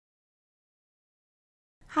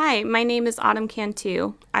Hi, my name is Autumn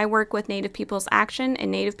Cantu. I work with Native Peoples Action and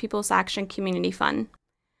Native Peoples Action Community Fund.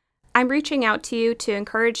 I'm reaching out to you to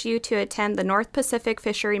encourage you to attend the North Pacific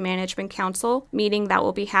Fishery Management Council meeting that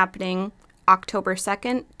will be happening October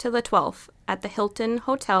 2nd to the 12th at the Hilton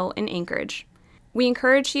Hotel in Anchorage. We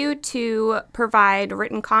encourage you to provide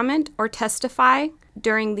written comment or testify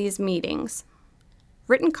during these meetings.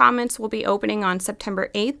 Written comments will be opening on September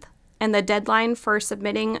 8th, and the deadline for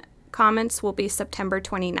submitting comments will be September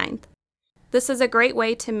 29th. This is a great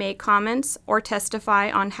way to make comments or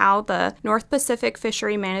testify on how the North Pacific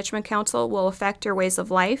Fishery Management Council will affect your ways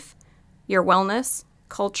of life, your wellness,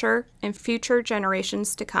 culture, and future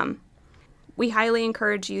generations to come. We highly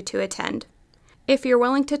encourage you to attend. If you're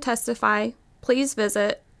willing to testify, please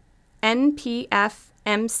visit npfmc.org.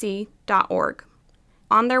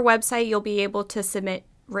 On their website, you'll be able to submit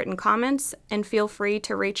written comments, and feel free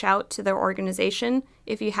to reach out to their organization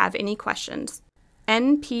if you have any questions.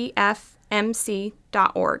 npfmc.org.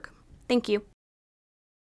 Thank you.